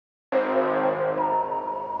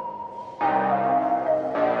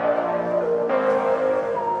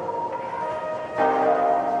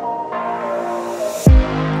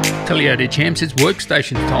Tellio there champs, it's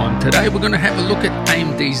workstation time. Today we're going to have a look at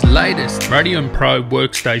AMD's latest Radeon Pro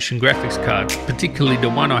workstation graphics card. Particularly the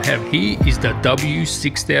one I have here is the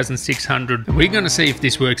W6600. We're going to see if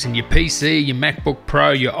this works in your PC, your MacBook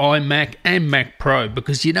Pro, your iMac and Mac Pro,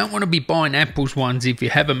 because you don't want to be buying Apple's ones. If you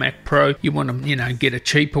have a Mac Pro, you want to, get a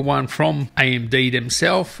cheaper one from AMD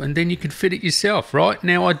themselves, and then you can fit it yourself, right?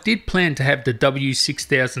 Now I did plan to have the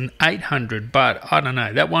W6800, but I don't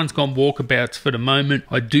know, that one's gone walkabouts for the moment.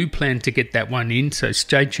 I do plan to get that one in, so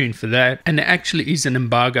stay tuned for that. And there actually is an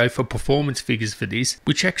embargo for performance figures for this,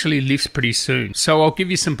 which actually lifts pretty soon. So I'll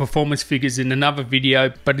give you some performance figures in another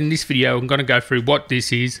video, but in this video I'm going to go through what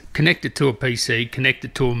this is, connect it to a PC, connect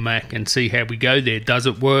it to a Mac, and see how we go there. Does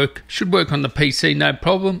it work? Should work on the PC, no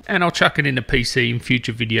problem, and I'll chuck it in the PC in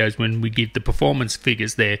future videos when we give the performance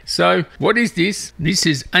figures there. So what is this? This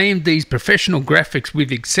is AMD's professional graphics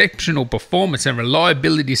with exceptional performance and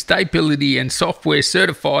reliability, stability and software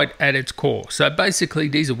certified at its core. So basically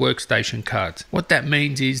these are workstation cards. What that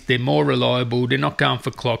means is they're more reliable, they're not going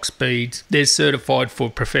for clock speeds, they're certified for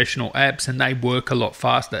professional apps, and they work a lot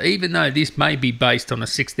faster. Even though this may be based on a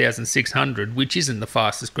 6600, which isn't the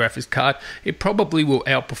fastest graphics card, it probably will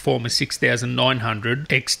outperform a 6900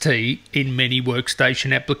 XT in many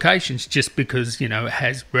workstation applications, just because it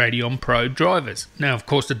has Radeon Pro drivers. Now of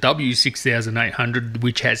course the W6800,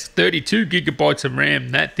 which has 32 gigabytes of RAM,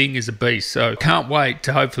 that thing is a beast, so can't wait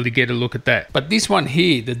to hopefully get a look at that. But this one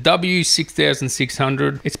here, the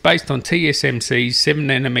W6600, it's based on TSMC's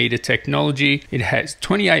 7nm technology. It has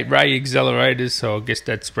 28 ray accelerators, so I guess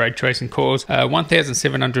that's ray tracing cores,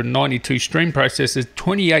 1792 stream processors,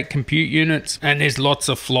 28 compute units, and there's lots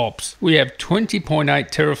of flops. We have 20.8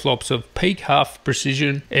 teraflops of peak half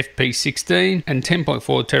precision FP16 and 10.4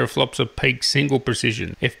 teraflops of peak single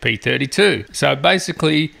precision FP32. So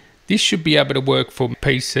basically this should be able to work for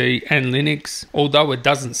PC and Linux, although it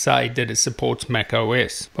doesn't say that it supports Mac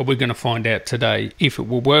OS. But we're going to find out today if it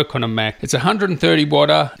will work on a Mac. It's 130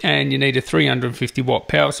 watt and you need a 350 watt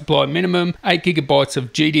power supply minimum, 8 gigabytes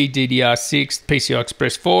of GDDR6, PCI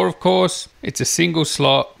Express 4 of course. It's a single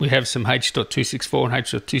slot. We have some H.264 and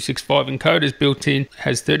H.265 encoders built in. It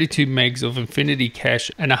has 32 megs of infinity cache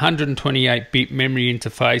and 128-bit memory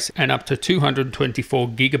interface and up to 224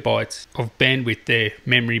 gigabytes of bandwidth there,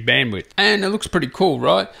 memory bandwidth. And it looks pretty cool,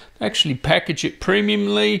 right? They actually package it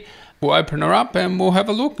premiumly. We'll open her up and we'll have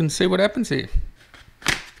a look and see what happens here.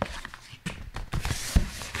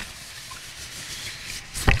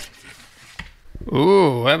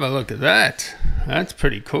 Ooh, have a look at that. That's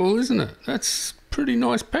pretty cool, isn't it? That's pretty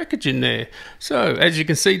nice packaging there. So as you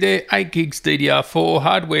can see there, 8 gigs DDR4,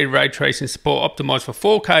 hardware ray tracing support, optimized for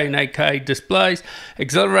 4K and 8K displays,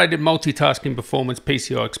 accelerated multitasking performance,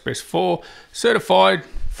 PCI Express 4, certified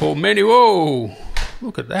for many. Whoa,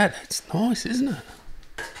 look at that. That's nice, isn't it?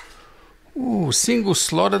 Ooh, single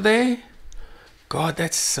slotter there. God,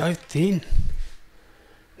 that's so thin.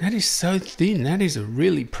 That is so thin. That is a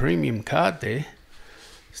really premium card there.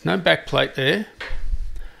 There's no backplate there.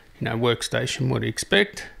 Workstation would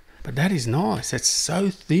expect. But that is nice. That's so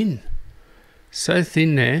thin. So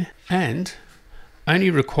thin there. And only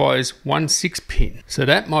requires one 6-pin. So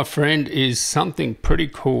that, my friend, is something pretty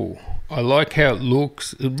cool. I like how it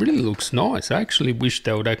looks. It really looks nice. I actually wish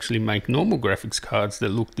they would actually make normal graphics cards that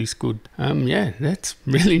look this good. Yeah, that's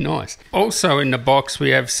really nice. Also in the box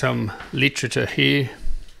we have some literature here.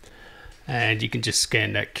 And you can just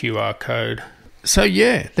scan that QR code. So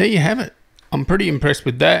yeah, there you have it. I'm pretty impressed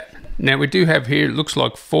with that. Now we do have here, it looks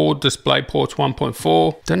like 4 display ports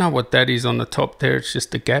 1.4. Don't know what that is on the top there. It's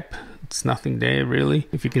just a gap. It's nothing there really.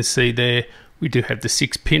 If you can see there, we do have the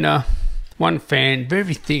 6-pinner. One fan,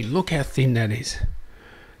 very thin. Look how thin that is.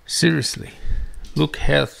 Seriously, look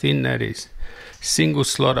how thin that is. Single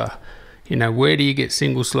slotter. Where do you get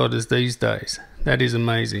single slotters these days? That is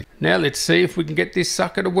amazing. Now let's see if we can get this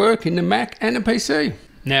sucker to work in the Mac and the PC.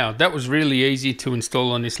 Now that was really easy to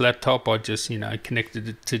install on this laptop. I just connected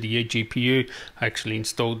it to the eGPU. I actually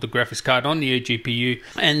installed the graphics card on the eGPU,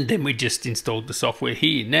 and then we just installed the software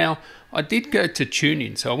here. Now I did go to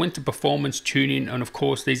tuning, so I went to performance tuning, and of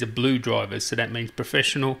course these are blue drivers, so that means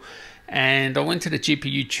professional. And I went to the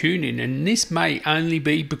GPU tuning, and this may only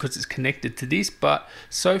be because it's connected to this, but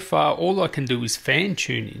so far all I can do is fan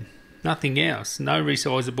tuning. Nothing else. No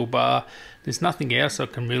resizable bar. There's nothing else I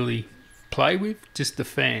can really play with, just the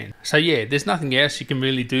fan. So yeah, there's nothing else you can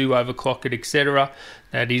really do, overclock it, etc.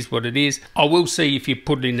 That is what it is. I will see if you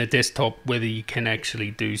put it in a desktop whether you can actually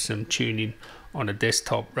do some tuning on a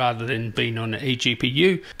desktop rather than being on an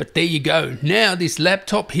eGPU. But there you go. Now this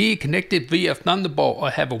laptop here connected via Thunderbolt,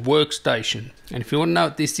 I have a workstation. And if you want to know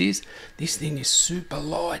what this is, this thing is super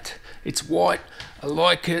light. It's white, I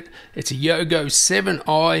like it. It's a Yogo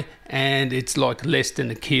 7i and it's like less than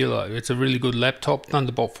a kilo. It's a really good laptop,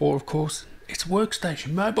 Thunderbolt 4 of course. It's a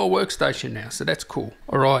workstation, mobile workstation now, so that's cool.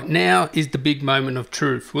 Alright, now is the big moment of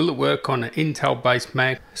truth. Will it work on an Intel based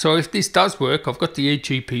Mac? So if this does work, I've got the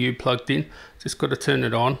eGPU plugged in, just got to turn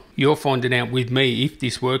it on. You're finding out with me if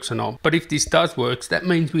this works or not. But if this does work, that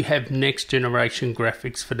means we have next generation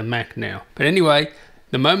graphics for the Mac now. But anyway,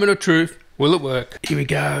 the moment of truth, will it work? Here we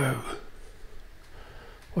go.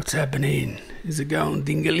 What's happening? Is it going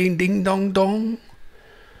ding-a-ling ding-dong-dong?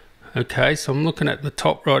 Okay, so I'm looking at the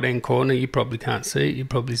top right hand corner. You probably can't see it, you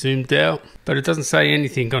probably zoomed out, but it doesn't say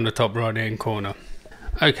anything on the top right hand corner.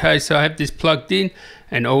 Okay, so I have this plugged in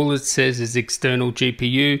and all it says is external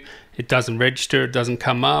GPU. It doesn't register, it doesn't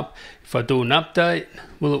come up. If I do an update,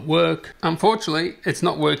 will it work? Unfortunately, it's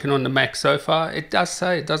not working on the Mac so far. It does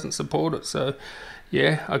say it doesn't support it, so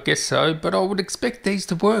yeah, I guess so. But I would expect these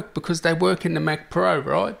to work because they work in the Mac Pro,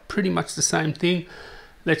 right? Pretty much the same thing.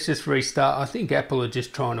 Let's just restart. I think Apple are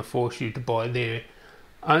just trying to force you to buy their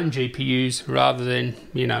own GPUs rather than,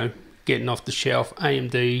 you know, getting off the shelf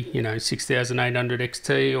AMD, you know, 6800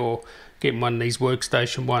 XT or getting one of these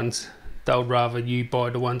workstation ones. They'll rather you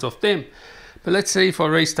buy the ones off them. But let's see if I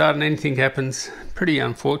restart and anything happens. Pretty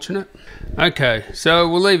unfortunate. Okay, so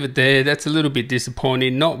we'll leave it there. That's a little bit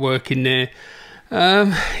disappointing, not working there.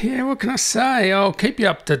 Yeah, what can I say? I'll keep you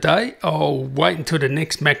up to date. I'll wait until the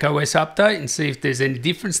next macOS update and see if there's any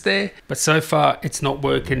difference there. But so far, it's not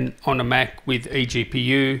working on a Mac with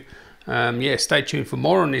eGPU. Yeah, stay tuned for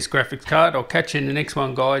more on this graphics card. I'll catch you in the next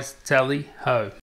one, guys. Tally ho.